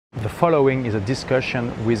The following is a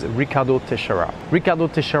discussion with Ricardo Texeira. Ricardo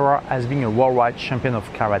Texeira has been a worldwide champion of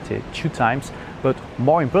karate 2 times, but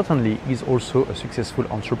more importantly, he's also a successful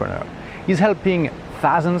entrepreneur. He's helping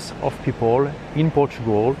thousands of people in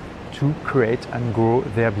Portugal to create and grow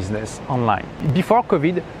their business online. Before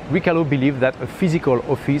COVID, Ricardo believed that a physical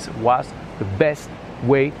office was the best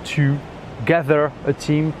way to gather a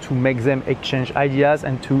team, to make them exchange ideas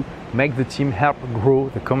and to make the team help grow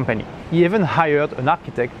the company. He even hired an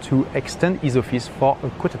architect to extend his office for a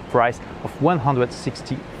quoted price of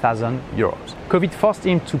 160,000 euros. COVID forced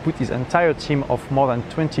him to put his entire team of more than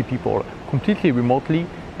 20 people completely remotely,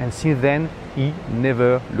 and since then he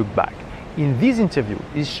never looked back. In this interview,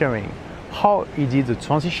 he's sharing how he did the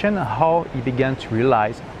transition, how he began to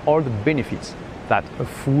realize all the benefits that a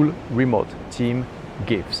full remote team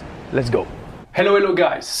gives. Let's go. Hello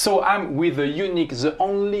guys. So I'm with the unique, the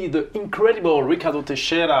only, the incredible Ricardo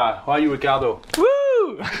Texeira. How are you, Ricardo?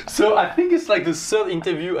 Woo! So I think it's like the third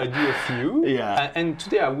interview I do of you. Yeah. And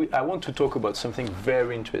today I want to talk about something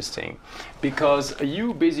very interesting, because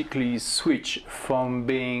you basically switch from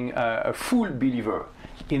being a full believer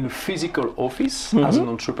in a physical office as an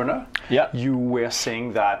entrepreneur. Yeah. You were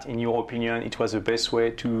saying that, in your opinion, it was the best way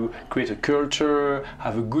to create a culture,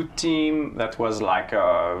 have a good team that was like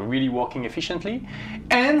really working efficiently.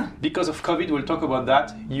 And because of COVID, we'll talk about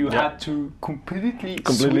that, you had to completely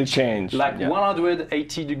switch, change. like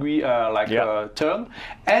 180 degree turn.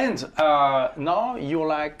 And now you're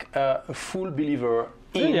like a full believer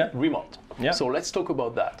in remote. Yeah. So let's talk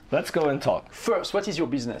about that. Let's go and talk. First, what is your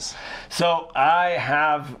business? So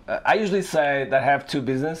I usually say that I have 2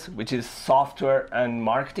 businesses, which is software and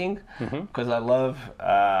marketing, because I love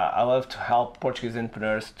to help Portuguese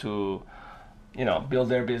entrepreneurs to, build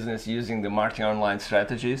their business using the marketing online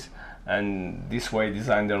strategies, and this way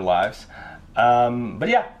design their lives. But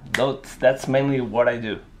yeah, that's mainly what I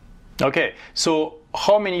do. Okay, so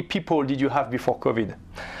how many people did you have before COVID?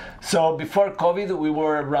 So before COVID, we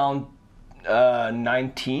were around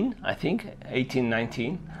 19, I think, 18,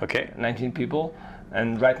 19. Okay. 19 people.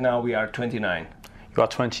 And right now we are 29. You are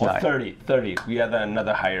 29. Or 30. We had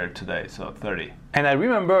another hire today, so 30. And I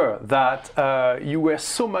remember that you were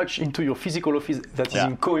so much into your physical office that is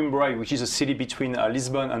in Coimbra, which is a city between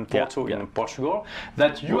Lisbon and Porto in Portugal,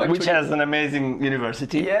 that you actually... Which has an amazing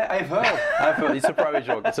university. Yeah, I've heard. It's a private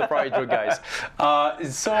joke. It's a private joke, guys.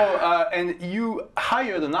 And you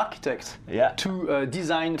hired an architect to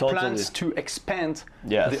design plans to expand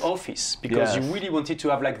the office, because you really wanted to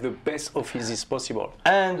have like the best offices possible.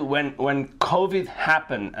 And when COVID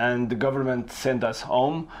happened and the government sent us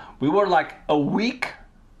home, we were like a week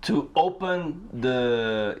to open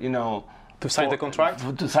the, to sign the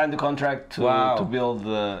contract? To sign the contract to build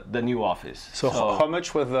the new office. So how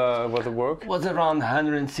much was the work? It was around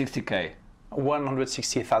 160K.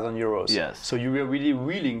 160,000 euros. Yes. So you were really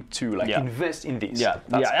willing to invest in this.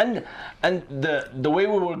 And the way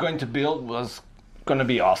we were going to build was going to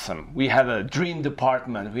be awesome. We had a dream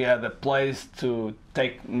department. We had a place to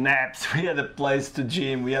take naps. We had a place to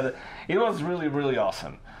gym. It was really, really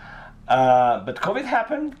awesome. But COVID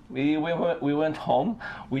happened. We went home.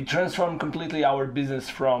 We transformed completely our business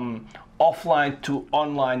from offline to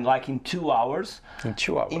online, like in 2 hours. In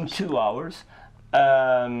 2 hours. In 2 hours.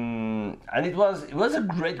 And it was a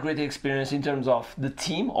great experience in terms of the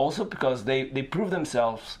team also, because they proved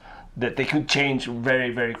themselves that they could change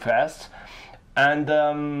very, very fast. And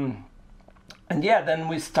then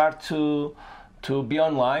we start to be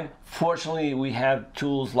online. Fortunately, we have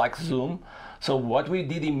tools like Zoom. So what we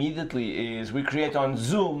did immediately is we create on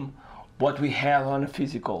Zoom what we have on a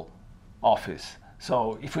physical office.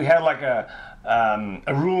 So if we had like a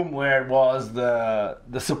room where was the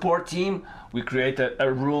support team, we create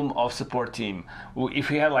a room of support team.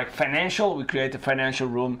 If we had like financial, we create a financial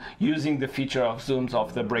room using the feature of Zooms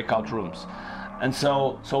of the breakout rooms. And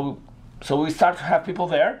so we start to have people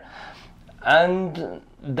there, and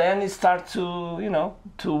then it starts to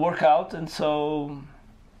work out, and so.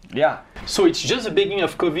 Yeah. So it's just the beginning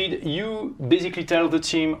of COVID. You basically tell the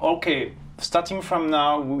team, okay, starting from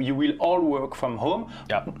now, you will all work from home.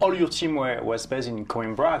 Yeah. All your team was based in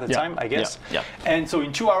Coimbra at the time, I guess. Yeah. And so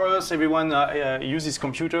in 2 hours, everyone uses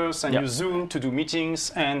computers and use Zoom to do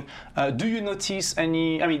meetings. And do you notice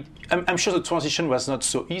any? I mean, I'm sure the transition was not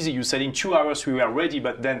so easy. You said in 2 hours we were ready,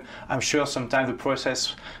 but then I'm sure sometimes the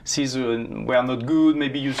processes were not good.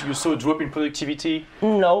 Maybe you saw a drop in productivity.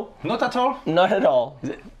 No. Not at all. Not at all.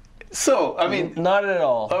 So, I mean... Not at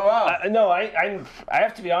all. Oh, wow. No, I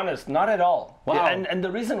have to be honest, not at all. Wow. And the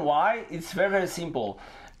reason why, it's very, very simple.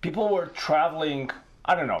 People were traveling,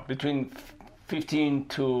 I don't know, between 15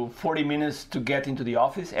 to 40 minutes to get into the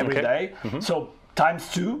office every day. So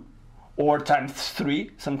times 2, or times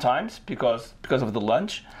 3 sometimes because of the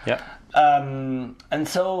lunch. Yeah. And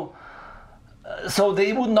so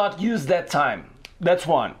they would not use that time. That's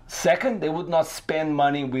one. Second, they would not spend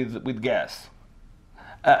money with gas.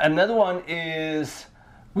 Another one is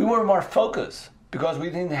we were more focused because we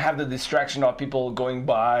didn't have the distraction of people going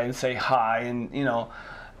by and say hi, and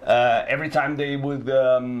every time they would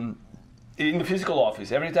in the physical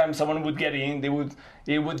office, every time someone would get in, they would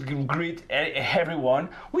greet everyone,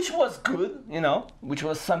 which was good, which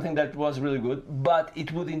was something that was really good, but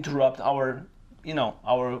it would interrupt our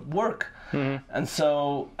work. Mm-hmm. And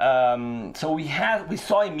so I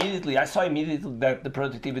saw immediately that the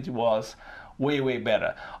productivity was way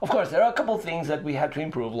better. Of course, there are a couple of things that we had to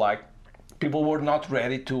improve, like people were not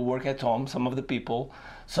ready to work at home, some of the people,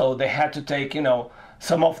 so they had to take,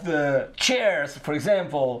 some of the chairs, for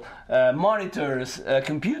example, monitors,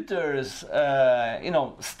 computers,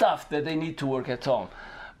 stuff that they need to work at home.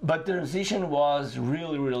 But the transition was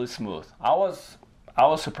really smooth. I was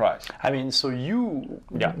surprised. I mean, so you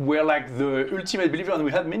were like the ultimate believer, and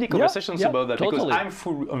we had many conversations about that, totally.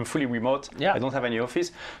 Because I'm fully remote. Yeah. I don't have any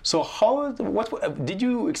office. So what did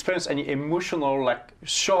you experience any emotional like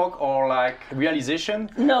shock or like realization?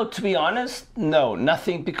 No, to be honest, no,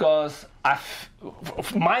 nothing, because I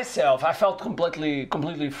felt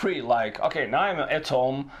completely free. Like, okay, now I'm at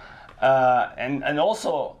home, and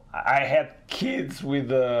also I had kids with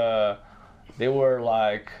they were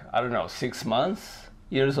like, I don't know, 6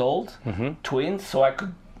 years old, mm-hmm. twins, so I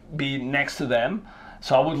could be next to them.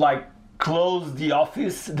 So I would like close the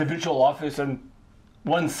virtual office, and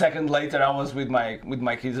 1 second later I was with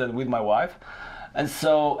my kids and with my wife. And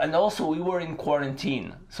also we were in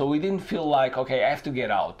quarantine, so we didn't feel like, okay, I have to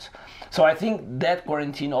get out. So I think that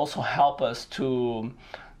quarantine also helped us to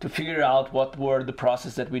figure out what were the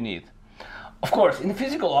process that we need. Of course, in the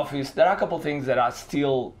physical office, there are a couple of things that are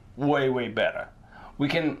still way better.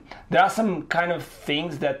 There are some kind of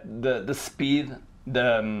things that the speed,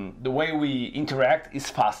 the way we interact is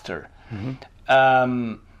faster.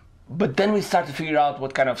 Mm-hmm. But then we start to figure out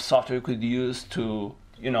what kind of software we could use to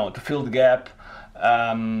fill the gap.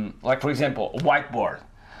 Like, for example, a whiteboard.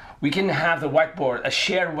 We can have the whiteboard, a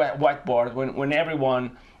shared whiteboard, when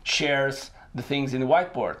everyone shares the things in the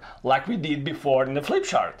whiteboard, like we did before in the flip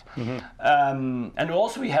chart. Mm-hmm. And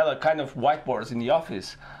also we have a kind of whiteboards in the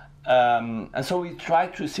office. And so we try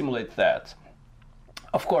to simulate that.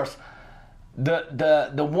 Of course,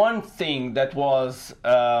 the one thing that was,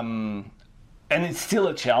 and it's still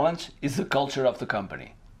a challenge, is the culture of the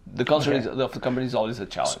company. The culture of the company is always a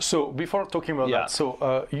challenge. So before talking about that,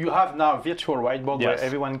 so you have now a virtual whiteboard where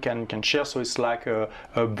everyone can share. So it's like a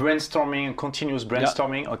brainstorming, continuous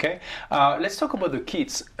brainstorming. Yeah. Okay. Let's talk about the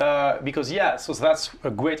kids because so that's a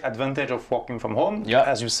great advantage of working from home. Yeah.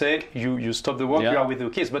 As you say, you stop the work, you are with the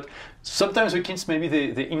kids, but sometimes the kids maybe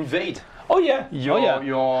they invade. Oh yeah.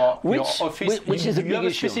 Your office. Which is a big issue.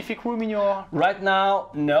 issue. A specific room in your. Right now,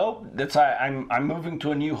 no. That's why I'm moving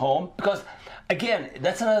to a new home, because. Again,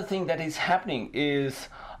 that's another thing that is happening, is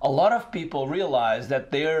a lot of people realize that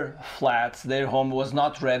their flats, their home was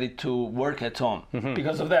not ready to work at home. Mm-hmm.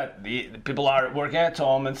 Because of that. The people are working at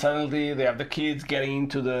home, and suddenly they have the kids getting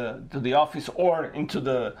into the office or into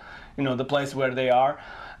the the place where they are.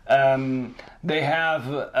 They have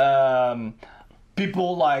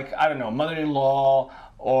people like, I don't know, mother-in-law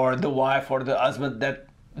or the wife or the husband that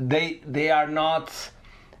they are not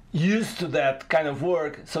used to that kind of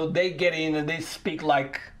work, so they get in and they speak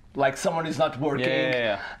like someone is not working.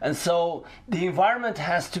 Yeah. And so the environment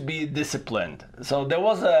has to be disciplined. So there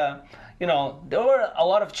was there were a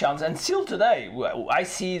lot of challenges, and still today I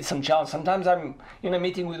see some challenge. Sometimes I'm in a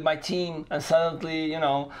meeting with my team, and suddenly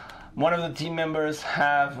one of the team members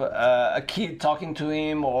have a kid talking to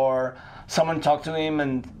him, or someone talk to him,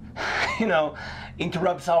 and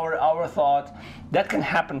interrupts our thought. That can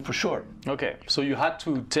happen for sure. Okay, so you had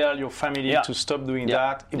to tell your family to stop doing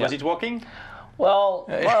that. Was it working? Well,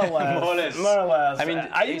 more or less. I mean,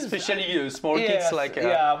 especially small kids like.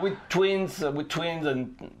 With twins,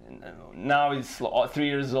 and now it's 3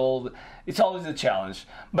 years old. It's always a challenge.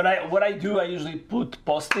 But what I do, I usually put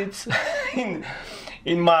post-its in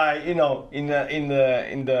my in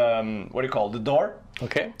the what do you call the door?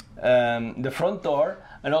 Okay. The front door,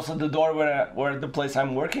 and also the door where the place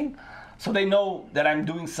I'm working. So they know that I'm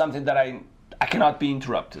doing something that I cannot be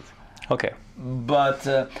interrupted. Okay. But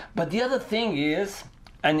the other thing is,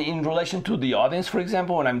 and in relation to the audience, for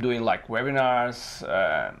example, when I'm doing like webinars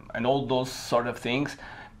and all those sort of things,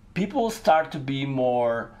 people start to be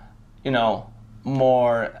more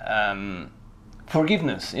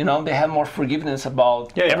forgiveness. They have more forgiveness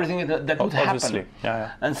about everything that would Obviously. happen.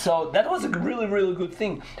 Yeah. And so that was a really, really good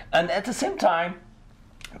thing. And at the same time,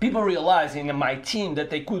 people realized in my team that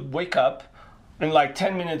they could wake up and like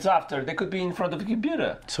 10 minutes after, they could be in front of the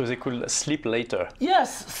computer. So they could sleep later.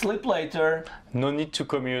 Yes, sleep later. No need to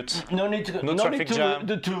commute. No need to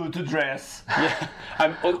to dress. Yeah,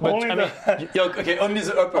 only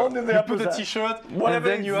the upper. Only the you upper put a side. t-shirt, Whatever and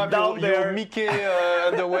then is you have down your there. Mickey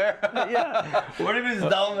underwear. Yeah, whatever is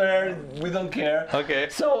down there, we don't care. Okay.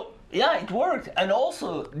 So yeah, it worked. And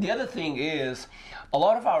also the other thing is, a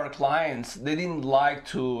lot of our clients, they didn't like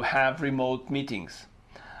to have remote meetings.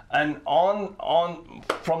 And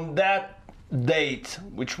from that date,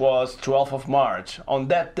 which was 12th of March, on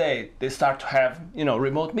that date, they start to have,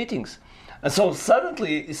 remote meetings. And so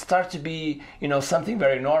suddenly it starts to be, something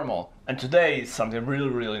very normal. And today it's something really,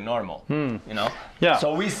 really normal, Yeah.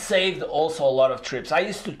 So we saved also a lot of trips. I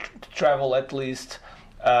used to travel at least,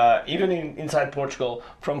 even inside Portugal,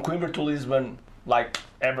 from Coimbra to Lisbon, like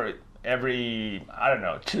every, I don't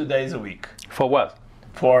know, 2 days a week. For what?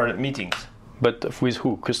 For meetings. But with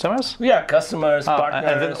who? Customers? Yeah, customers, partners.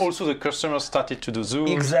 And then also the customers started to do Zoom.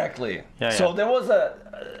 Exactly. So there was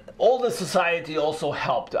all the society also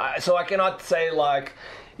helped. So I cannot say like,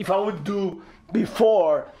 if I would do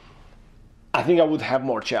before, I think I would have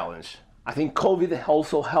more challenge. I think COVID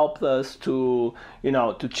also helped us to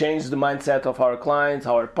change the mindset of our clients,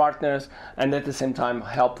 our partners, and at the same time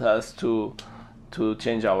helped us to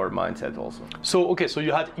change our mindset also. So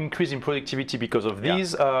you had increase in productivity because of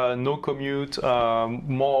these, no commute,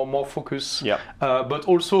 more focus, but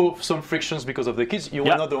also some frictions because of the kids. You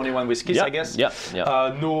were not the only one with kids, I guess.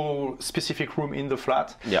 No specific room in the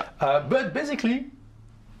flat. But basically,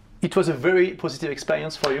 it was a very positive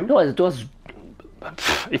experience for you. No, it was.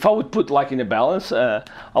 If I would put like in a balance, I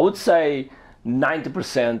would say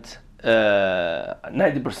 90%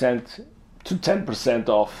 to 10%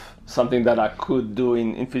 of something that I could do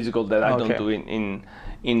in physical that I don't do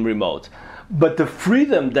in remote. But the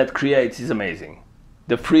freedom that creates is amazing.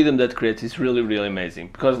 The freedom that creates is really, really amazing.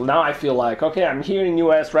 Because now I feel like, okay, I'm here in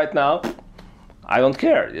US right now. I don't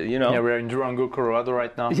care, Yeah, we're in Durango, Colorado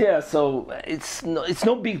right now. Yeah, so it's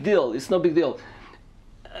no big deal. It's no big deal.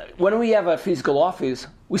 When we have a physical office,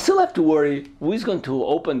 we still have to worry who is going to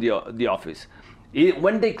open the office.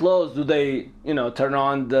 When they close, do they, turn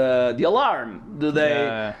on the alarm? Do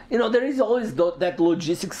they, there is always that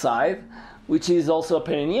logistic side, which is also a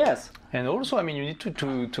pain in the ass. And also, I mean, you need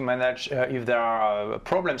to manage if there are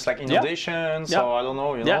problems like inundations or I don't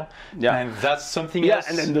know, And that's something else.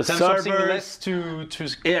 And then the servers, something less to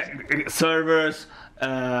servers,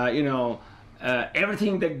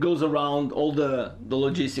 everything that goes around, all the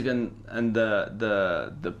logistic and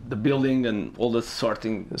the building and all the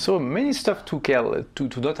sorting. So many stuff to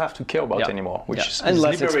not have to care about anymore, which is less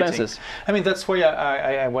liberating. expenses. I mean, that's why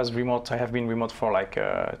I was remote. I have been remote for like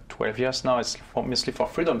 12 years now. It's mostly for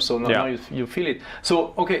freedom. So now you feel it.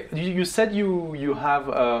 So you said you have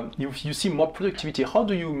you see more productivity. How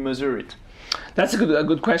do you measure it? That's a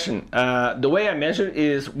good question. The way I measure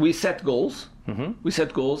is we set goals. Mm-hmm. We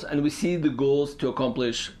set goals and we see the goals to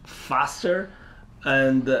accomplish faster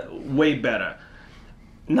and way better.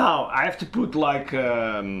 Now I have to put like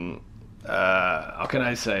how can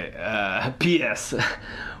I say PS,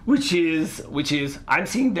 which is I'm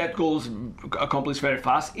seeing that goals accomplished very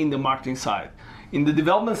fast in the marketing side. In the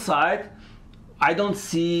development side, I don't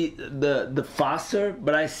see the faster,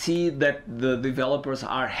 but I see that the developers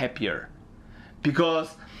are happier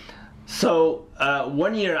because. So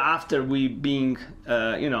 1 year after we being,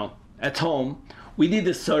 at home, we did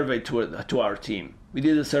a survey to our team. We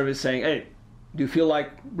did a survey saying, "Hey, do you feel like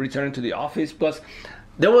returning to the office?" Because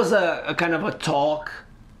there was a kind of a talk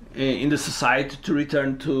in the society to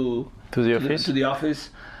return to the office.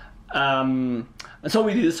 And so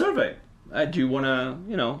we did a survey. Do you want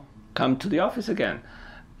to, come to the office again?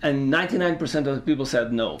 And 99% of the people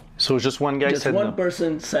said no. So just one guy said no. Just one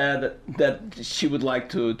person said that she would like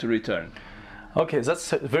to return. Okay, that's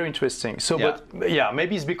very interesting. So,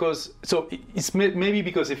 maybe it's because maybe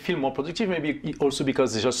because they feel more productive. Maybe also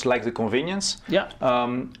because they just like the convenience. Yeah.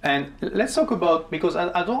 And let's talk about because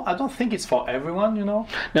I don't think it's for everyone. No.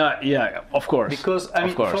 Yeah. Of course. Because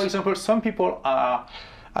for example, some people are.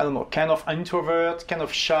 I don't know, kind of introvert, kind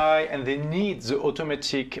of shy, and they need the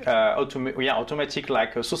automatic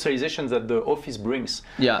like socialization that the office brings.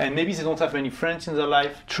 Yeah. And maybe they don't have many friends in their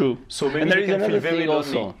life. True. So maybe they can feel very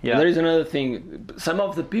lonely. Also. Yeah. There is another thing. Some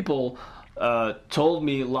of the people told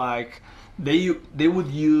me like they would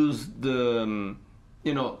use the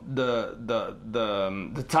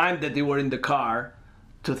time that they were in the car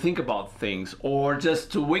to think about things or just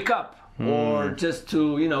to wake up. or just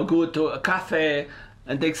to go to a cafe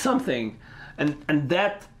and take something, and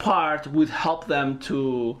that part would help them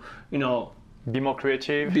to be more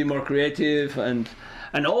creative.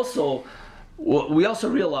 And also we also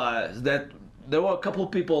realized that there were a couple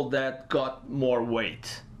of people that got more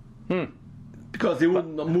weight because they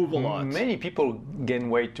wouldn't move a lot. Many people gain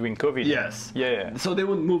weight during COVID. Yes. Yeah. So they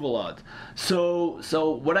wouldn't move a lot. So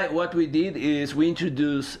what we did is we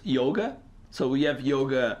introduced yoga. So we have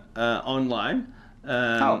yoga online.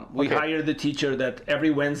 We hired the teacher that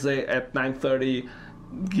every Wednesday at 9:30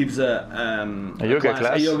 gives a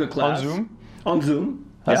yoga class on Zoom.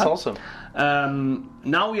 That's awesome.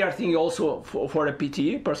 Now we are thinking also for a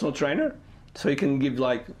PT, personal trainer, so you can give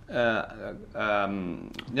like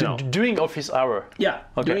during office hour. Yeah,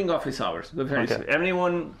 during office hours. If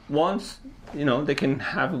anyone wants, they can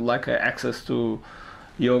have like access to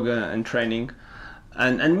yoga and training,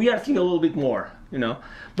 and we are thinking a little bit more,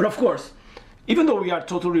 But of course, even though we are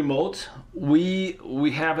totally remote,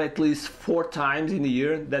 we have at least 4 times in a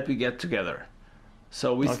year that we get together.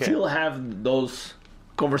 So we still have those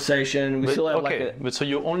conversations. We still have But so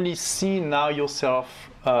you only see now yourself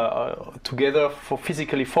together for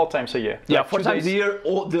physically 4 times a year? Yeah, like 4 times a year,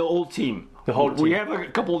 the whole team. The whole team. We have a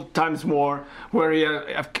couple of times more where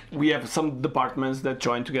we have some departments that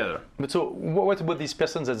join together. But so what about these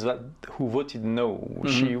persons who voted no?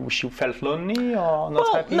 She felt lonely or not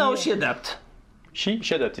happy? No, she adapted. She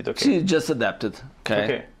adapted, okay. She just adapted,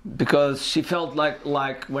 okay. Because she felt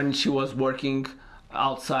like when she was working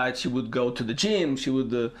outside, she would go to the gym, she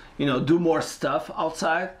would do more stuff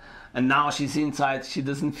outside, and now she's inside, she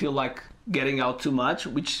doesn't feel like getting out too much,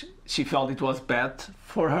 which she felt it was bad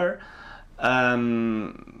for her.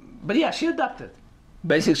 But yeah, she adapted.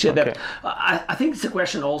 Basically, she adapted. I think it's a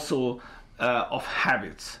question also of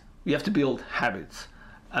habits. We have to build habits,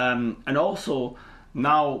 and also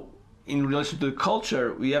now in relation to the culture,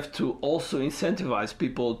 we have to also incentivize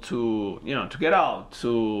people to get out,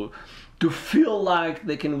 to feel like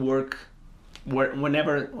they can work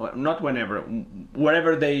wherever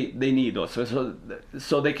they need us.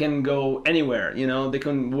 So they can go anywhere. They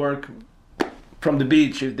can work from the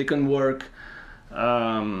beach, they can work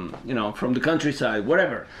from the countryside,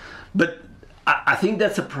 whatever. But I think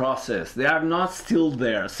that's a process. They are not still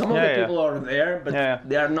there. Some of the people are there, but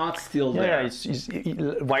they are not still there.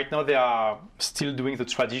 Right now they are still doing the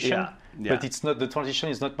tradition, but it's not, the transition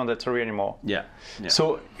is not mandatory anymore.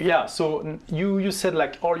 So you said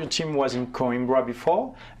like all your team was in Coimbra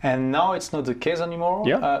before, and now it's not the case anymore.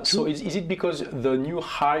 So is it because the new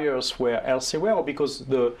hires were elsewhere, or because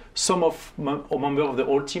some of members of the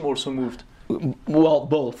old team also moved? Well,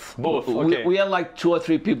 both. Okay. We had like 2 or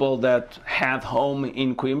 3 people that had home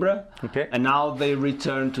in Coimbra, and now they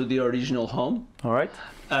return to the original home. All right.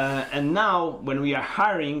 And now when we are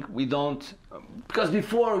hiring, we don't, because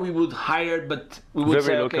before we would hire, but we would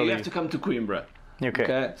say, okay, you have to come to Coimbra.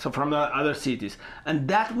 Okay. So from other cities, and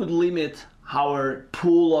that would limit our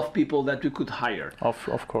pool of people that we could hire.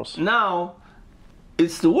 Of course. Now,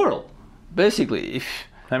 it's the world, basically.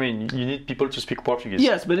 You need people to speak Portuguese.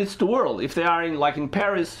 Yes, but it's the world. If they are in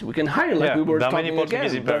Paris, we can hire we were talking again. There are many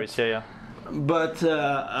Portuguese in Paris,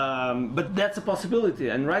 But that's a possibility.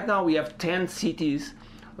 And right now we have 10 cities.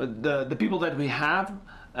 The people that we have,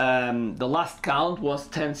 the last count was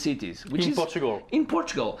 10 cities. Portugal? In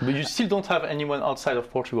Portugal. But you still don't have anyone outside of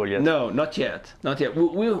Portugal yet? No, not yet.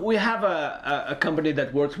 We have a company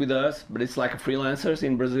that works with us, but it's like a freelancers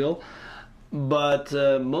in Brazil. But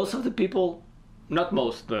most of the people... Not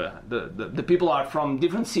most, the people are from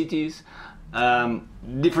different cities,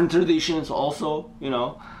 different traditions also,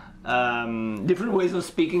 different ways of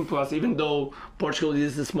speaking to us. Even though Portugal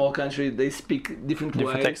is a small country, they speak different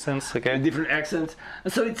accents, different accents.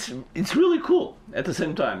 And so it's really cool at the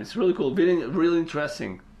same time. It's really cool, really, really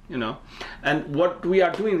interesting, And what we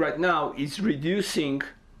are doing right now is reducing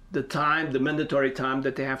the mandatory time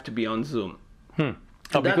that they have to be on Zoom.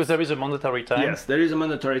 Because there is a mandatory time? Yes, there is a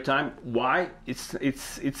mandatory time. Why? It's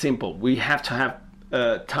simple. We have to have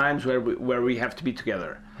times where we have to be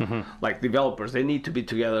together. Like developers, they need to be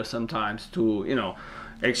together sometimes to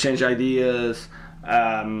exchange ideas,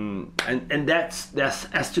 and that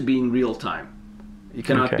has to be in real time. It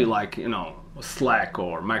cannot be like Slack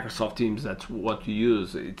or Microsoft Teams. That's what you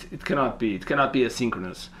use. It cannot be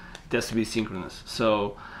asynchronous. It has to be synchronous.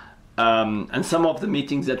 So and some of the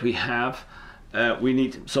meetings that we have. We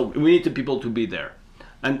need the people to be there,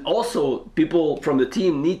 and also people from the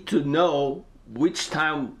team need to know which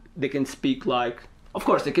time they can speak. Like, of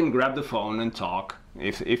course, they can grab the phone and talk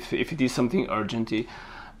if it is something urgent,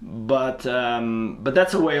 but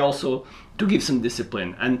that's a way also to give some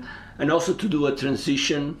discipline and also to do a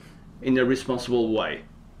transition in a responsible way,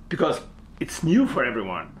 because it's new for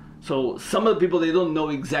everyone. So some of the people, they don't know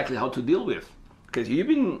exactly how to deal with, because you've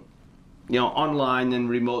been, online and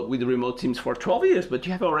remote with the remote teams for 12 years, but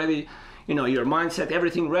you have already, your mindset,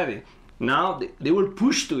 everything ready. Now they were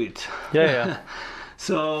pushed to it. Yeah.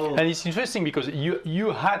 So and it's interesting because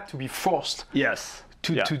you had to be forced. Yes.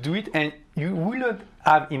 To do it, and you wouldn't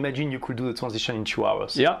have imagined you could do the transition in 2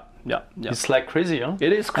 hours. Yeah. It's like crazy, huh?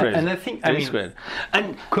 It is crazy. And I think, I mean, crazy.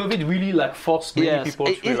 And COVID really forced many people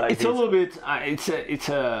to realize it's a little bit.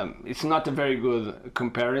 It's not a very good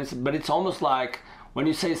comparison, but it's almost like when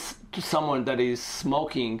you say to someone that is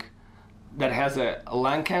smoking, that has a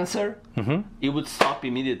lung cancer, it would stop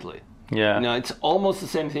immediately. Yeah. It's almost the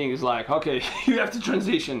same thing. It's like, okay, you have to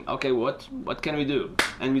transition. Okay, what can we do?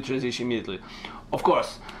 And we transition immediately. Of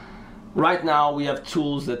course, right now we have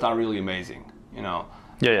tools that are really amazing.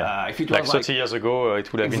 Yeah. If it was 30 years ago,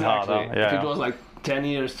 it would have been harder. If it was like 10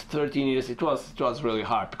 years, 13 years, it was really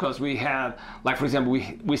hard, because we had, like, for example,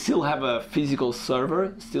 we still have a physical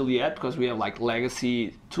server still yet, because we have like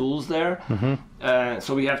legacy tools there.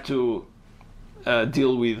 So we have to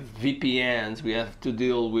deal with VPNs, we have to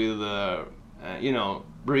deal with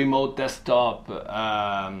remote desktop,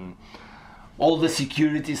 all the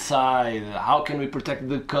security side. How can we protect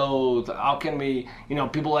the code? How can we,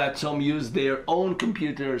 people at home use their own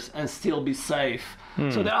computers and still be safe?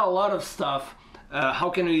 So there are a lot of stuff. How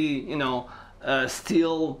can we,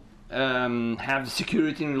 still have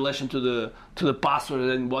security in relation to the password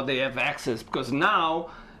and what they have access? Because now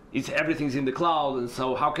everything's in the cloud, and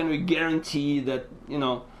so how can we guarantee that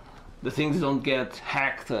the things don't get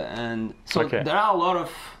hacked? And so there are a lot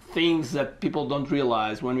of things that people don't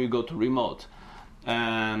realize when we go to remote,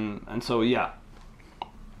 and so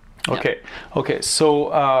Okay.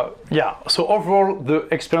 So So overall, the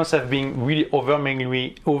experience has been really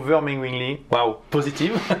overwhelmingly,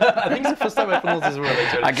 positive. I think it's the first time I pronounced this word.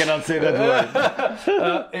 Actually, I cannot say that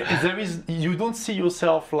word. You don't see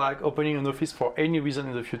yourself like opening an office for any reason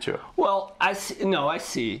in the future. Well, I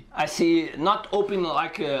see not opening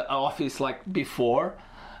like an office like before,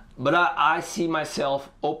 but I see myself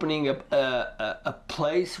opening a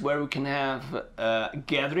place where we can have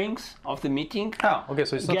gatherings of the meeting. Oh, okay,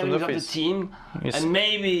 so it's not an office. Gatherings of the team, and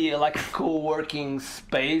maybe like a co-working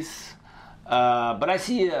space. But I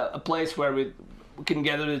see a place where we can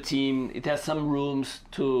gather the team. It has some rooms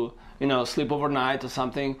to sleep overnight or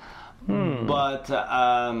something. But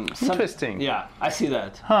interesting. Yeah, I see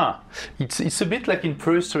that. It's a bit like in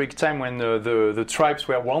prehistoric time when the tribes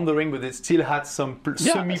were wandering, but they still had some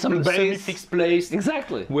semi-fixed place.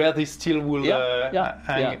 Exactly. Where they still will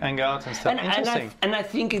hang out and stuff. Interesting. And I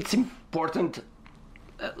think it's important.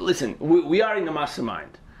 Listen, we are in a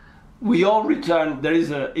mastermind. We all return.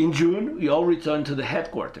 In June. We all return to the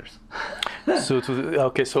headquarters. So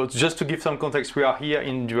just to give some context, we are here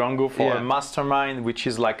in Durango for a mastermind, which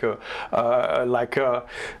is like how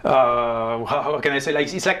can I say?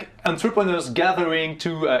 Like it's like entrepreneurs gathering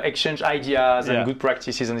to exchange ideas and good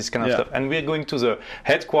practices and this kind of stuff. And we're going to the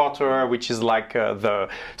headquarters, which is like the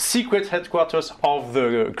secret headquarters of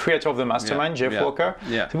the creator of the mastermind, Jeff Walker.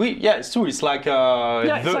 It's true. It's like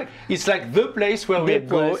it's like the place where we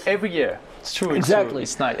go every year. It's true. Exactly.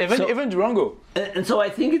 It's nice. Even Durango. And so I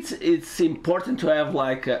think it's important to have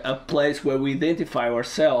like a place where we identify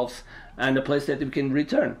ourselves and a place that we can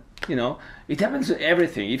return. It happens to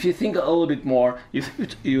everything. If you think a little bit more,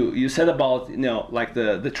 you said about like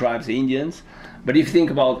the tribes, the Indians, but if you think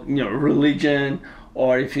about religion,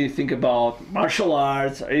 or if you think about martial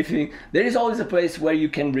arts, or there is always a place where you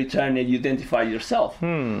can return and identify yourself.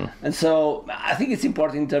 And so I think it's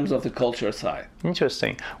important in terms of the culture side.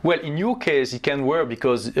 Interesting. Well, in your case, it can work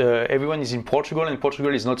because everyone is in Portugal, and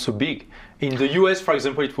Portugal is not so big. In the US, for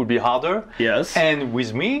example, it would be harder. Yes. And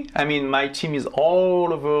with me, I mean, my team is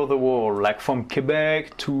all over the world, like from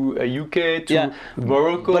Quebec to UK to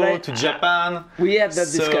Morocco to Japan. We had that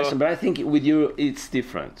discussion, but I think with you, it's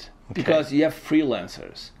different. Because you have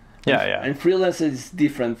freelancers. And freelancers is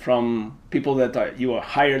different from people that you are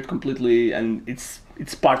hired completely, and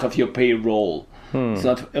it's part of your payroll. It's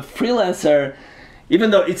not a freelancer, even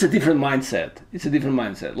though it's a different mindset.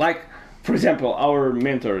 Like, for example, our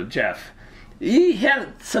mentor, Jeff, he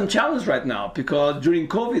had some challenge right now because during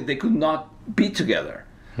COVID, they could not be together.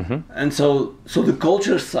 And so the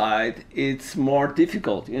culture side, it's more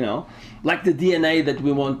difficult, like the DNA that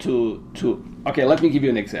we want to. Okay, let me give you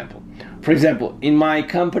an example. For example, in my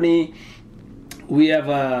company, we have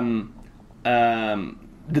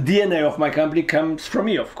the DNA of my company comes from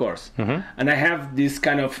me, of course, and I have this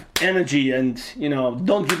kind of energy and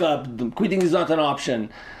don't give up. Quitting is not an option.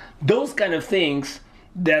 Those kind of things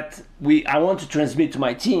that I want to transmit to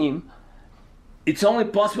my team. it's only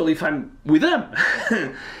possible if I'm with them.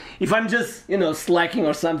 If I'm just, you know, slacking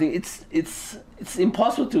or something, it's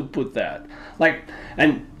impossible to put that. Like,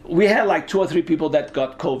 and we had like 2 or 3 people that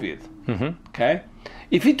got COVID. Okay,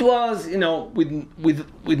 if it was, you know,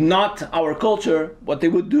 with not our culture, what they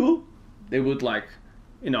would do, they would, like,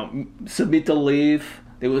 you know, submit a leave.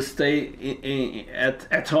 They will stay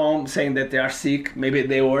at home saying that they are sick. Maybe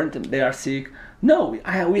they weren't, they are sick. No,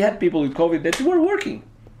 we had people with COVID that were working.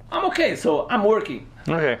 I'm okay, so I'm working.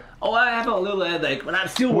 Okay. Oh, I have a little headache, but I'm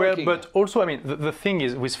still working. Well, but also, I mean, the thing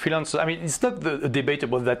is with freelancers, I mean, it's not the debate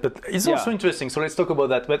about that, but it's also interesting. So let's talk about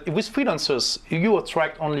that. But with freelancers, you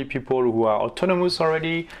attract only people who are autonomous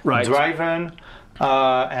already, driven,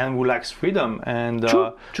 and who likes freedom. And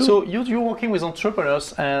True. so you're working with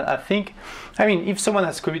entrepreneurs, and I think, I mean, if someone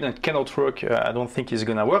has COVID and cannot work, I don't think it's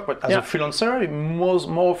gonna work. But as a freelancer,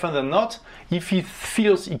 more often than not, if he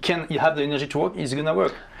feels he have the energy to work, he's gonna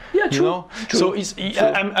work. Yeah, true. You know? So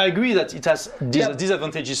I agree that it has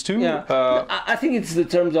disadvantages too. Yeah. I think it's the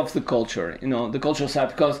terms of the culture, you know, the cultural side.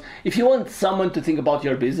 Because if you want someone to think about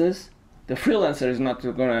your business, the freelancer is not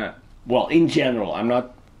gonna. Well, in general, I'm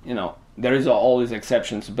not. You know, there is always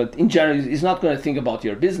exceptions, but in general, he's not gonna think about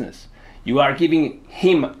your business. You are giving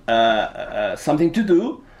him something to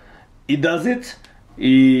do. He does it.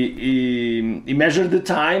 He measures the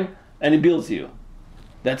time and he bills you.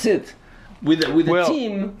 That's it. With a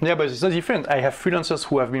team. Yeah, but it's not different. I have freelancers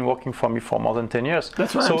who have been working for me for more than 10 years.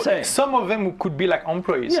 That's what I'm saying. Some of them could be like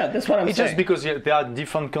employees. Yeah, that's what I'm saying. It's just because they are in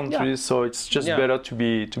different countries, so it's just better to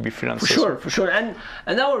be freelancers. For sure. And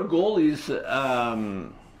our goal is to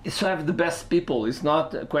have the best people. It's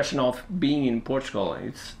not a question of being in Portugal.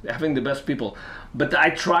 It's having the best people. But I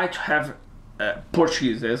try to have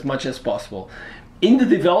Portuguese as much as possible. In the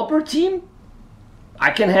developer team, I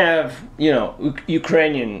can have, you know,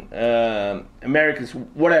 Ukrainian, Americans,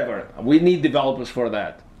 whatever. We need developers for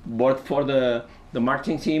that. But for the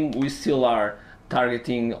marketing team, we still are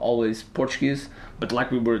targeting always Portuguese. But like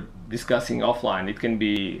we were discussing offline, it can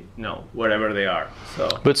be, you know, wherever they are.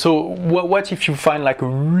 So what if you find like a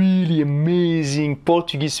really amazing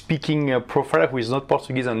Portuguese-speaking profile who is not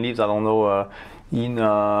Portuguese and lives, I don't know, in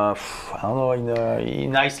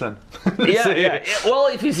Iceland? yeah. Well,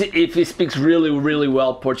 if he speaks really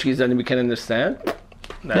well Portuguese, then we can understand.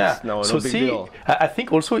 That's no big deal. I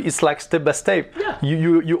think also it's like step by step. Yeah.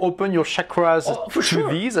 You open your chakras to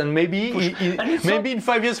these, and maybe in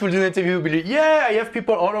 5 years we'll do an interview. We'll be I have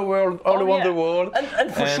people all around the world.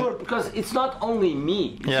 And for sure, because it's not only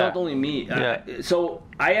me. So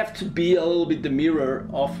I have to be a little bit the mirror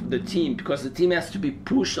of the team, because the team has to be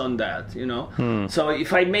pushed on that, you know. So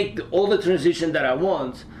if I make all the transition that I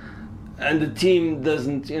want, and the team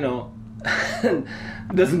doesn't, you know,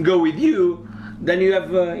 doesn't go with you, then you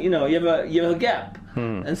have a gap.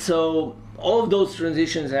 And so all of those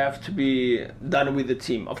transitions have to be done with the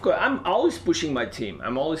team. Of course, I'm always pushing my team.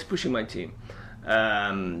 Trying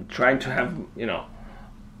to have, you know,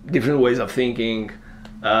 different ways of thinking,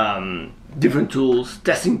 different tools,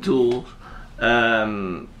 testing tools.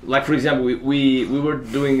 Like for example, we were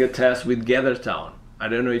doing a test with GatherTown. I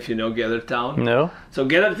don't know if you know GatherTown. No. So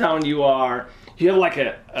GatherTown, you have like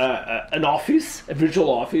an office, a virtual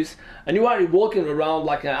office, and you are walking around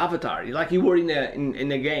like an avatar, like you were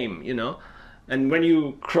in a game, you know. And when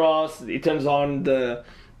you cross, it turns on the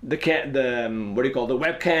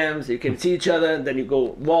webcams. You can see each other, and then you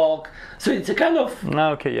go walk. So it's a kind of you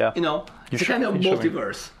know, it's a kind of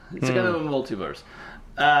multiverse. It's a kind of a multiverse.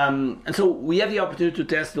 And so we have the opportunity to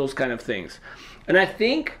test those kind of things. And I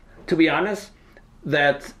think, to be honest,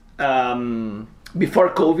 that before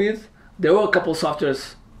COVID, there were a couple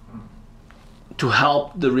softwares to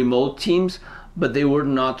help the remote teams, but they were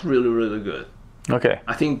not really good. Okay.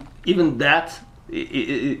 I think even that,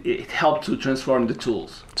 it helped to transform the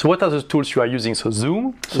tools. So what are the tools you are using? So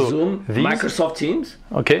Zoom? Zoom, Microsoft Teams.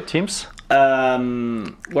 Okay, Teams.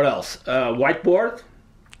 What else? Whiteboard.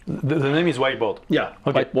 The name is Whiteboard. Yeah,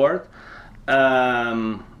 okay. Whiteboard.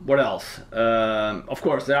 What else? Of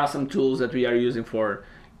course, there are some tools that we are using for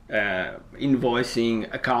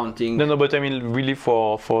invoicing, accounting. No, but I mean really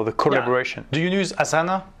for the collaboration. Do you use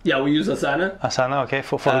Asana? Yeah, we use Asana. Asana, okay,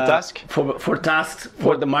 for the task? For tasks,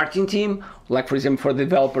 for the marketing team. Like for example, for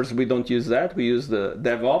developers, we don't use that. We use the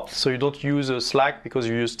DevOps. So you don't use Slack because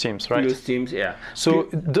you use Teams, right? We use Teams, yeah. So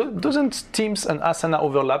doesn't Teams and Asana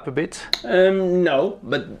overlap a bit? No,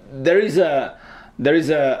 but there is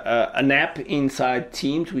an app inside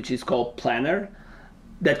Teams which is called Planner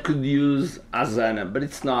that could use Asana, but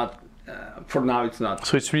it's not. For now, it's not.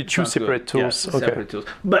 So it's really two separate tools. Yeah, separate tools.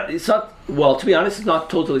 But it's not. Well, to be honest, it's not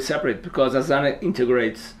totally separate because Asana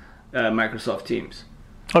integrates Microsoft Teams.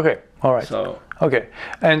 Okay. All right. So Okay.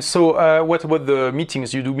 And so, what about the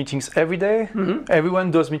meetings? You do meetings every day?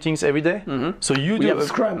 Everyone does meetings every day? So you we do have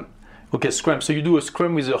Scrum. Okay, Scrum. So you do a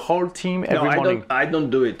Scrum with the whole team every morning? I don't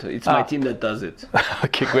do it. It's my team that does it.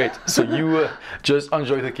 Okay, great. So you just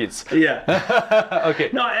enjoy the kids. Yeah. Okay.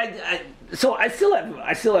 No, so I still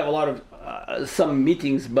have a lot of some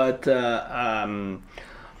meetings, but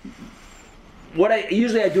what I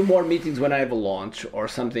usually do more meetings when I have a launch or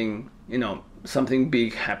something, something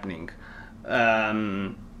big happening.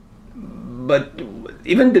 But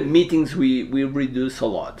even the meetings we reduce a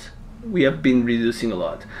lot. We have been reducing a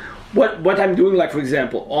lot. What I'm doing, like for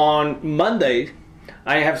example, on Monday,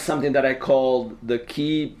 I have something that I call the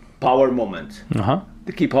key power moment.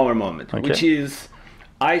 The key power moment, which is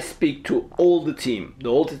I speak to all the team. The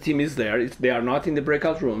whole team is there. They are not in the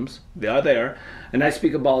breakout rooms. They are there, and I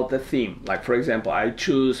speak about the theme. Like for example, I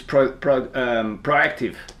choose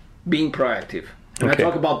proactive, being proactive, and I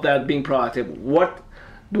talk about that being proactive. What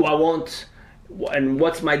do I want, and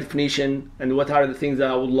what's my definition, and what are the things that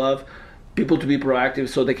I would love people to be proactive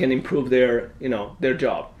so they can improve their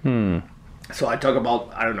job. So I talk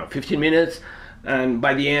about 15 minutes, and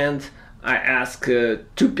by the end I ask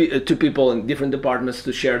two people in different departments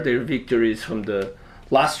to share their victories from the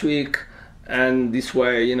last week, and this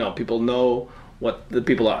way people know what the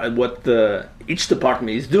people are, what each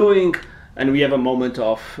department is doing, and we have a moment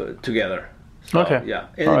of together. So, and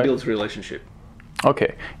it builds relationship.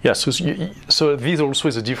 Okay. Yeah. So this also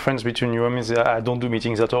is a difference between you and me. I don't do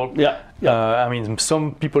meetings at all. I mean,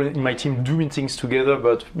 some people in my team do meetings together,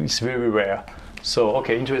 but it's very rare. So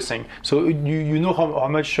okay, interesting. So you know how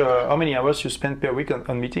many hours you spend per week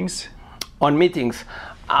on meetings? On meetings,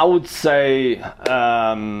 I would say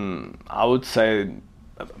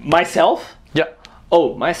myself. Yeah.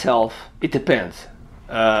 Oh, myself. It depends.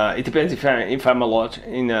 It depends if I'm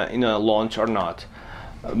in a launch or not.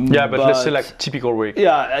 But let's say like typical week.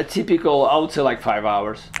 Yeah, a typical, I would say like 5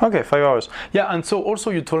 hours. Okay, 5 hours. Yeah, and so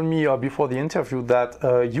also you told me before the interview that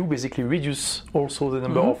you basically reduce also the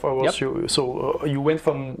number of hours. You went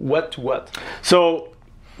from what to what? So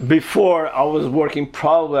before I was working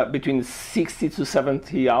probably between 60 to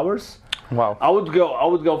 70 hours. Wow. I would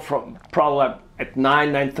go from probably at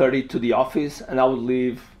 9:30 to the office, and I would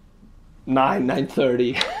leave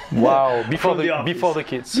 9:30. Wow! Before the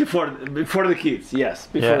kids. Before the kids, yes.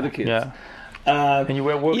 Before the kids. Yeah. And you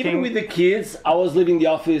were working. Even with the kids, I was leaving the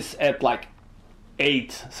office at like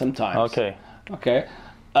 8 sometimes. Okay.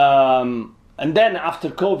 And then after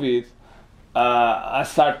COVID, I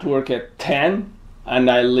start to work at 10, and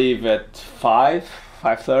I leave at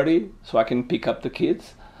 5:30, so I can pick up the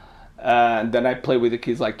kids. And then I play with the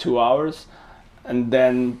kids like 2 hours, and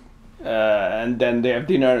then they have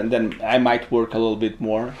dinner, and then I might work a little bit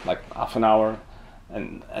more, like half an hour,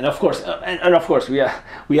 and of course we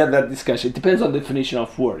had that discussion. It depends on the definition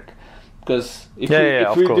of work, because if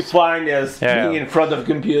we define as being in front of a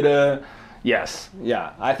computer,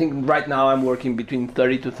 I think right now I'm working between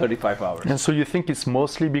 30 to 35 hours. And so you think it's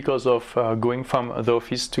mostly because of going from the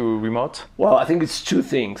office to remote? Well, I think it's two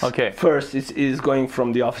things. Okay. First is going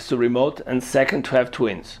from the office to remote, and second, to have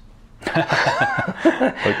twins.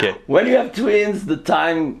 Okay. When you have twins, the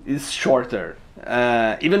time is shorter.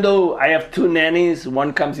 Even though I have two nannies,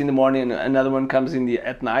 one comes in the morning and another one comes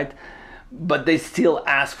at night, but they still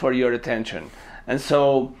ask for your attention. And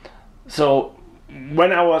so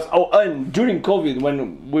when I was and during COVID,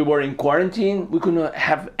 when we were in quarantine, we couldn't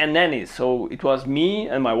have a nanny, so it was me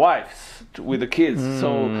and my wife with the kids.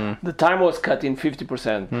 So the time was cut in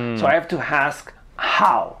 50%. So I have to ask,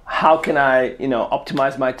 how can I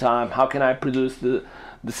optimize my time? How can I produce the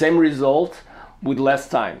same result with less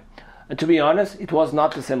time? And to be honest, it was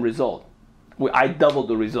not the same result. I doubled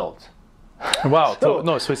the result. Wow.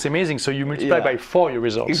 So it's amazing. So you multiply by 4 your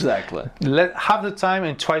results. Exactly. Half the time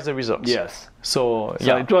and twice the results. Yes. So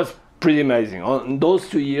it was pretty amazing. On those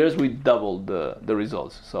 2 years, we doubled the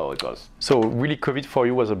results. So it was. So really, COVID for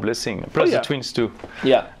you was a blessing. Plus the twins too.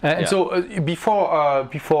 Yeah. And so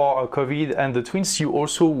before COVID and the twins, you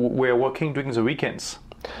also were working during the weekends.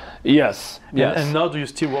 Yes. And now do you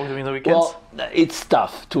still work during the weekends? Well, it's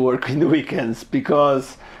tough to work in the weekends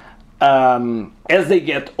because as they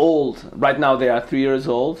get old, right now they are 3 years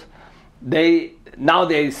old, now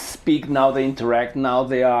they speak, now they interact,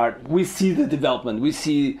 we see the development.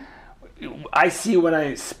 I see when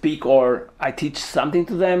I speak or I teach something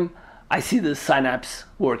to them, I see the synapse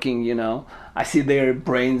working, I see their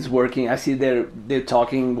brains working, I see they're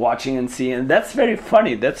talking, watching and seeing, and that's very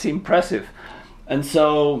funny, that's impressive. And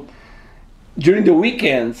so during the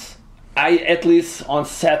weekends, at least on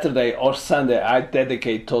Saturday or Sunday, I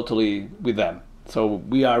dedicate totally with them. So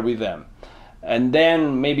we are with them. and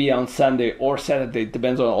then maybe on Sunday or Saturday,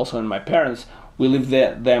 depends on also on my parents, we leave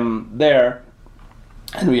them there,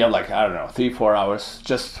 and we have like, I don't know, 3-4 hours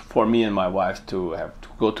just for me and my wife to have to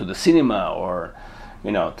go to the cinema or,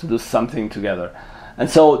 you know, to do something together. And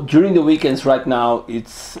so during the weekends right now,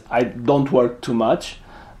 I don't work too much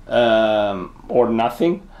or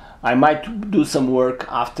nothing. I might do some work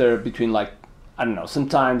after between, like, I don't know.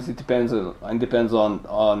 Sometimes it depends on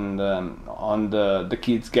the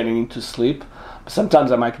kids getting into sleep. But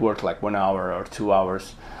sometimes I might work like 1 hour or 2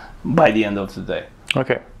 hours by the end of the day.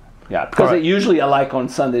 Okay. Yeah, because Right. usually I like on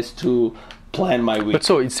Sundays to plan my week. But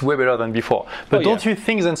so it's way better than before. But Oh, don't yeah. you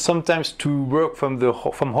think that sometimes to work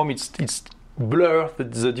from home, it's blur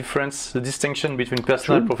the difference, the distinction between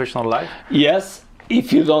personal and professional life? Yes,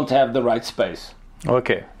 if you don't have the right space.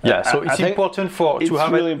 Okay. Yeah. So I it's think important it's to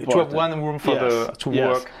have really to have important. one room for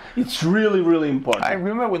Yes. work. It's really, really important. I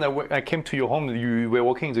remember when I came to your home, you were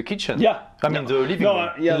working in the kitchen. Yeah. I mean the living room.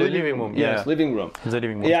 Yeah, the living room. Yes, Yeah. living room. The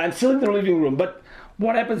living room. Yeah, I'm still in the living room, but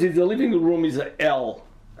what happens is the living room is an L,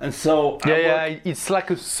 and so I work- It's like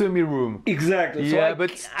a semi room. exactly. So Yeah, I-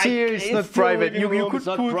 but still it's not still private. living You room, could it's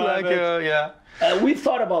not put like private. We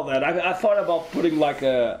thought about that. I thought about putting like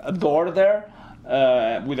a door there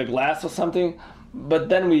with a glass or something, but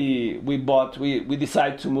then we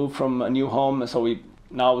decided to move from a new home, so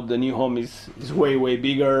now the new home is way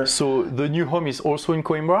bigger. So the new home is also in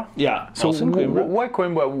Coimbra? Yeah. So also in Coimbra. why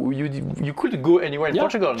Coimbra? You could go anywhere in Yeah,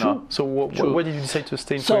 Portugal now. true, So true. why did you decide to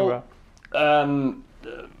stay in So, Coimbra?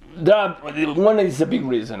 one is a big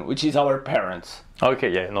reason, which is our parents. Okay,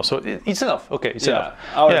 yeah, no, so it's enough. Okay, it's Yeah, enough.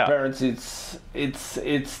 our Yeah. parents.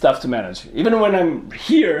 It's tough to manage. Even when I'm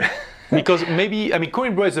here. Because maybe, I mean,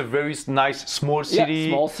 Coimbra is a very nice, small city,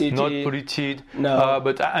 small city. not polluted. No.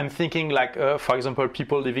 But I'm thinking, like, for example,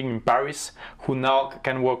 people living in Paris who now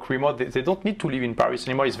can work remote, they don't need to live in Paris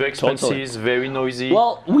anymore. It's very expensive, Totally. very noisy.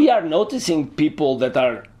 Well, we are noticing people that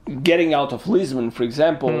are getting out of Lisbon, for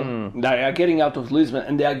example. They are getting out of Lisbon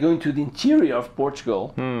and they are going to the interior of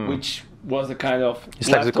Portugal, which was a kind of It's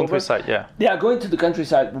like the leftover. countryside, yeah. They are going to the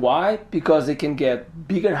countryside. Why? Because they can get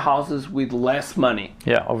bigger houses with less money.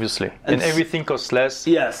 Yeah, obviously. And everything costs less.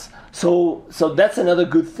 Yes. So that's another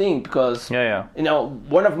good thing because Yeah. you know,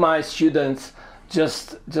 one of my students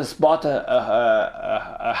just bought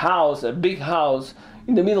a house, a big house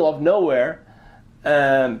in the middle of nowhere,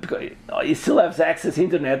 because he still has access to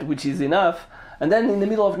internet, which is enough, and then in the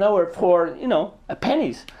middle of nowhere for, you know, a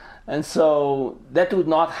pennies. And so that would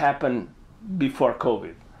not happen before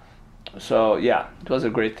COVID. So yeah, it was a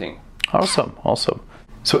great thing. Awesome.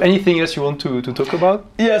 So anything else you want to talk about?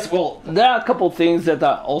 Yes, well, there are a couple of things that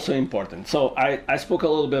are also important. So I spoke a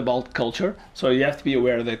little bit about culture. So you have to be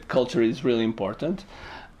aware that culture is really important.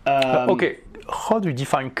 Okay, how do you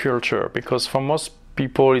define culture? Because for most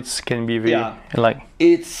people, it can be very like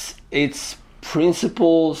it's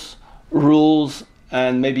principles, rules,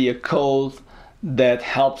 and maybe a code that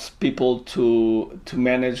helps people to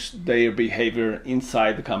manage their behavior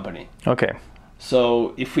inside the company. okay.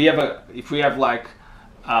 So if we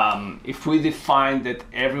define that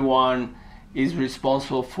everyone is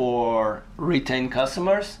responsible for retain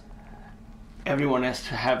customers, everyone has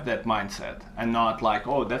to have that mindset and not like,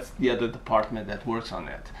 oh, that's the other department that works on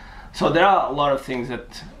it. So there are a lot of things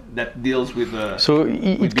that deals with the. So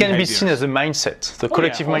it can be seen behaviors. as a mindset, the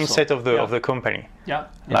collective also. mindset of Yeah. the company. Yeah.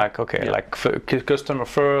 Like customer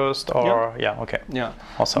first, or okay. Yeah,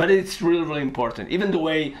 Awesome. but it's really, really important. Even the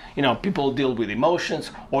way, you know, people deal with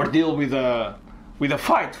emotions or deal with a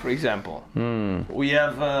fight, for example. We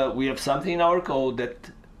have something in our code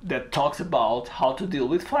that talks about how to deal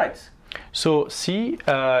with fights. So see,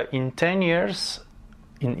 in 10 years,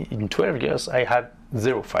 in 12 years, I had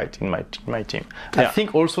 0 fight in my team. I Yeah.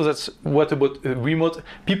 think also that's what about remote.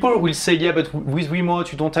 People will say, yeah, but with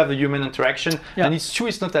remote you don't have the human interaction, and it's true,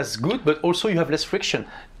 it's not as good, but also you have less friction.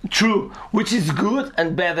 True, which is good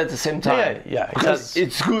and bad at the same time. Yeah.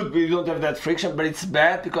 It's good we don't have that friction, but it's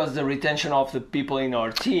bad because the retention of the people in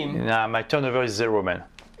our team. Nah, my turnover is 0, man.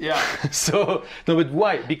 Yeah. So no, but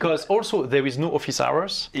why? Because also there is no office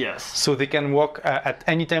hours. Yes. So they can work at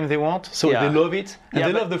any time they want. So Yeah. they love it, and Yeah,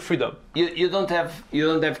 they but- love the freedom. You don't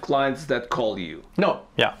have clients that call you. No,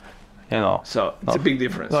 yeah, So it's a big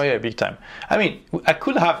difference. No, yeah, big time. I mean, I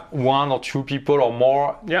could have 1 or 2 people or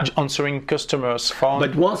more Yeah. answering customers' phone.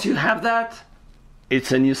 But once you have that,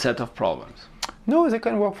 it's a new set of problems. No, they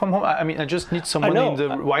can work from home. I mean, I just need someone know. in the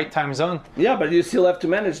right time zone. Yeah, but you still have to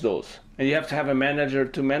manage those. And you have to have a manager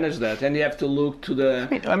to manage that. And you have to look to the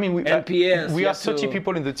I mean, NPS. we you are have to- 30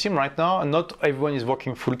 people in the team right now, and not everyone is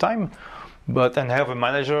working full time. but and have a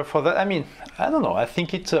manager for that. I mean, I don't know. I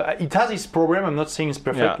think it has its problem. I'm not saying it's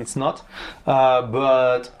perfect. Yeah. It's not.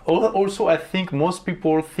 But also, I think most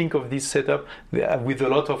people think of this setup with a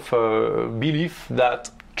lot of belief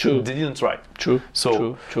that True. they didn't try. True.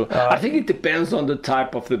 So True. I think it depends on the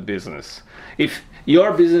type of the business. If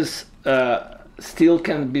your business still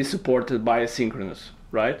can be supported by asynchronous,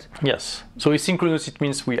 right? Yes. So asynchronous, it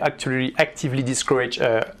means we actually actively discourage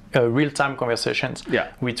real-time conversations. Yeah.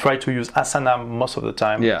 We try to use Asana most of the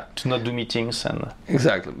time. Yeah. To not do meetings and.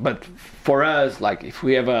 Exactly. But for us, like if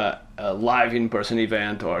we have a live in-person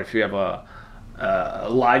event, or if you have a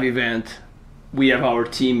live event, we have our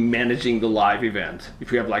team managing the live event.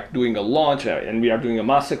 If we have like doing a launch and we are doing a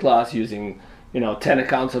masterclass using 10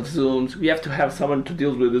 accounts of Zooms, we have to have someone to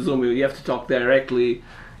deal with the Zoom. We have to talk directly,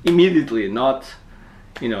 immediately, not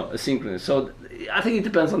asynchronous. So I think it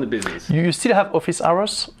depends on the business. You still have office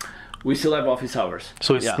hours? We still have office hours.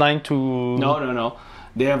 So it's 9 to... No.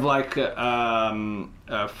 They have like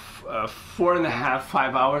 4.5,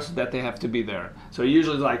 5 hours that they have to be there. So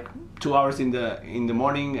usually like 2 hours in the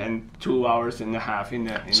morning and 2.5 hours in the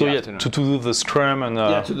afternoon. To do the scrum and...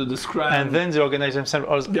 to do the scrum. And then they organize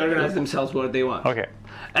themselves... They organize themselves what they want. Okay.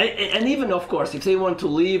 And even, of course, if they want to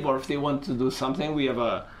leave or if they want to do something, we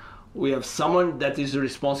have someone that is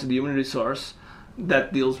responsible, human resource,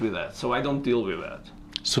 that deals with that. So I don't deal with that.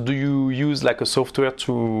 So do you use like a software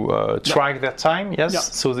to track their time? Yes. Yeah.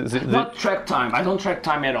 So not track time. I don't track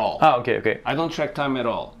time at all. Okay. I don't track time at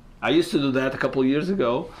all. I used to do that a couple of years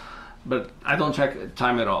ago, but I don't track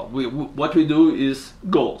time at all. What we do is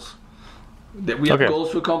goals. That we have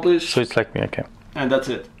goals to accomplish. So it's like me. Okay. And that's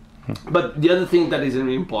it. But the other thing that is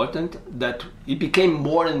really important, that it became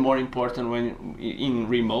more and more important when in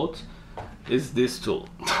remote, is this tool.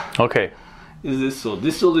 Okay. This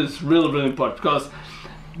tool is really, really important because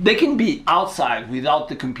they can be outside without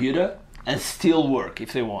the computer and still work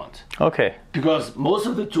if they want. Okay. Because most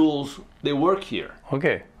of the tools, they work here.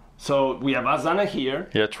 Okay. So we have Asana here.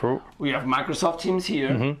 Yeah, true. We have Microsoft Teams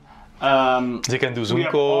here. They can do Zoom we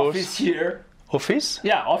have calls. Office here. Office?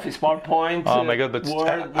 Yeah, Office, PowerPoint, oh my God, but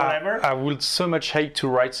Word, whatever. I would so much hate to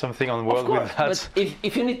write something on Word with that. But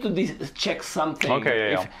if you need to check something,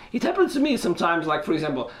 yeah. It happens to me sometimes. Like for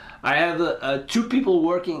example, I had 2 people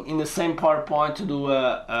working in the same PowerPoint to do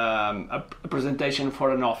a presentation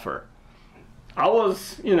for an offer. I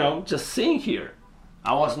was, just seeing here.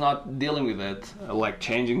 I was not dealing with it, like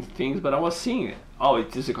changing things, but I was seeing it. Oh,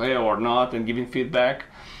 it is okay or not, and giving feedback.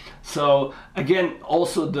 So again,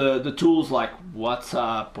 also the tools like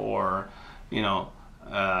WhatsApp or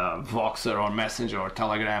Voxer or Messenger or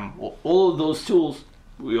Telegram, all of those tools,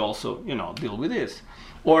 we also deal with this.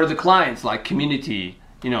 Or the clients like Community,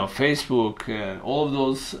 Facebook, all of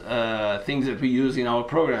those things that we use in our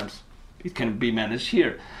programs, it can be managed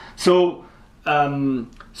here. So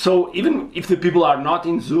even if the people are not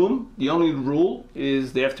in Zoom, the only rule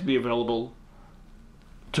is they have to be available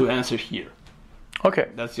to answer here. Okay.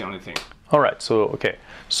 That's the only thing. All right. So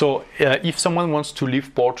if someone wants to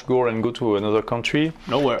leave Portugal and go to another country,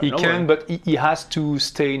 he can, but he has to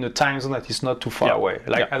stay in a time zone that is not too far away.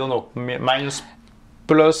 Like I don't know, minus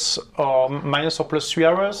or plus 3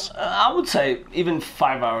 hours. I would say even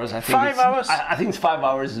 5 hours. I think 5 hours. I think 5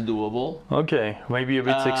 hours is doable. Okay, maybe a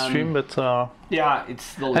bit extreme, but yeah,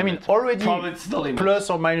 it's the limit. I mean, already it's the limit. Plus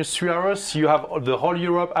or minus 3 hours. You have the whole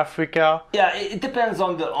Europe, Africa. Yeah, it depends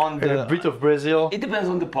on the a bit of Brazil. It depends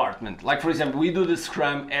on the department. Like for example, we do the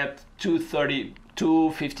Scrum at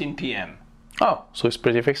 2:15 p.m. Oh, so it's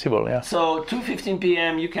pretty flexible, yeah. So 2:15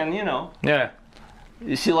 p.m. you can, Yeah.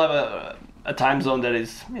 You still have a time zone that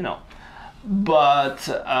is, but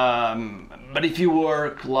if you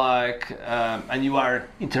work like and you are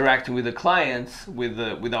interacting with the clients,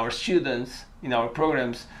 with our students in our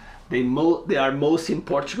programs, they are most in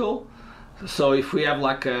Portugal. So if we have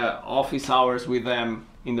like office hours with them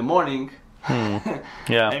in the morning,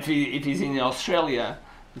 yeah. if he's in Australia,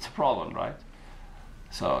 it's a problem, right?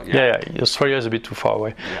 So yeah, Australia is a bit too far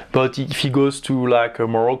away. Yeah. But if he goes to like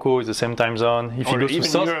Morocco, it's the same time zone. If he goes to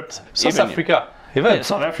South Africa,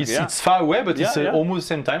 South Africa, it's far away, but it's almost the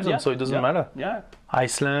same time zone, so it doesn't matter. Yeah.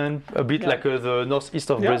 Iceland, a bit like the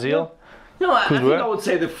northeast of Brazil. Yeah. No, I think I would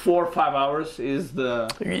say the 4 or 5 hours is the...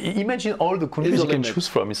 Imagine all the countries you can choose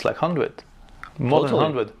from. It's like 100. More than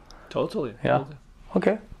 100. Totally. Yeah. Totally.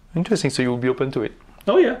 Okay. Interesting. So you will be open to it.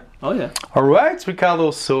 Oh yeah. All right, Ricardo.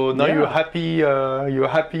 So now you're happy.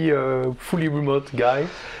 Fully remote guy.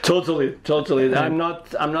 Totally. I'm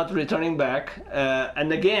not returning back.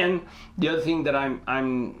 And again, the other thing that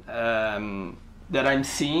I'm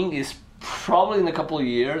seeing is probably in a couple of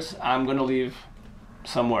years I'm gonna live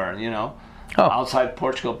somewhere. outside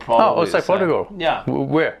Portugal, probably. Outside Portugal? Yeah.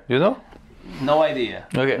 Where? You know? No idea.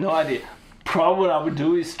 Okay. No idea. Probably what I would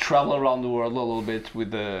do is travel around the world a little bit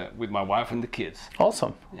with my wife and the kids.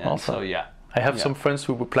 Awesome. Yeah, awesome. So yeah. I have some friends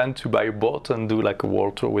who plan to buy a boat and do like a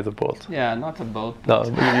world tour with a boat. Yeah, not a boat. No,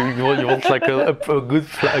 you want like a good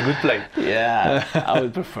plane. Yeah, I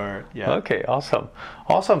would prefer. Yeah. Okay, awesome.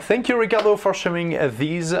 Thank you, Ricardo, for sharing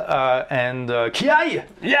these and Kiai!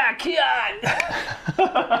 Yeah, Kiai!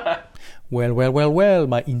 Well,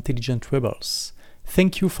 my intelligent rebels.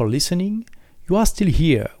 Thank you for listening. You are still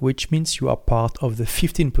here, which means you are part of the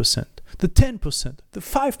 15%, the 10%, the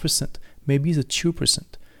 5%, maybe the 2%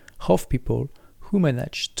 of people who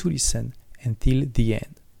manage to listen until the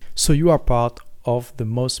end. So you are part of the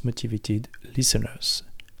most motivated listeners.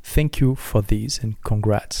 Thank you for this and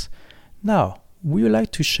congrats. Now, would you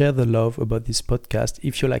like to share the love about this podcast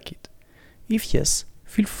if you like it? If yes,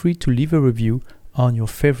 feel free to leave a review on your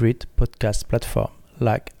favorite podcast platform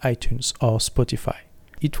like iTunes or Spotify.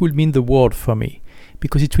 It will mean the world for me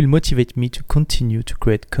because it will motivate me to continue to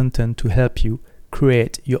create content to help you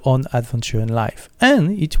create your own adventure in life.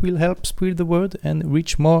 And it will help spread the word and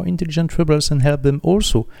reach more intelligent rebels and help them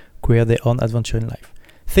also create their own adventure in life.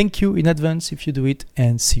 Thank you in advance if you do it,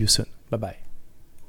 and see you soon. Bye-bye.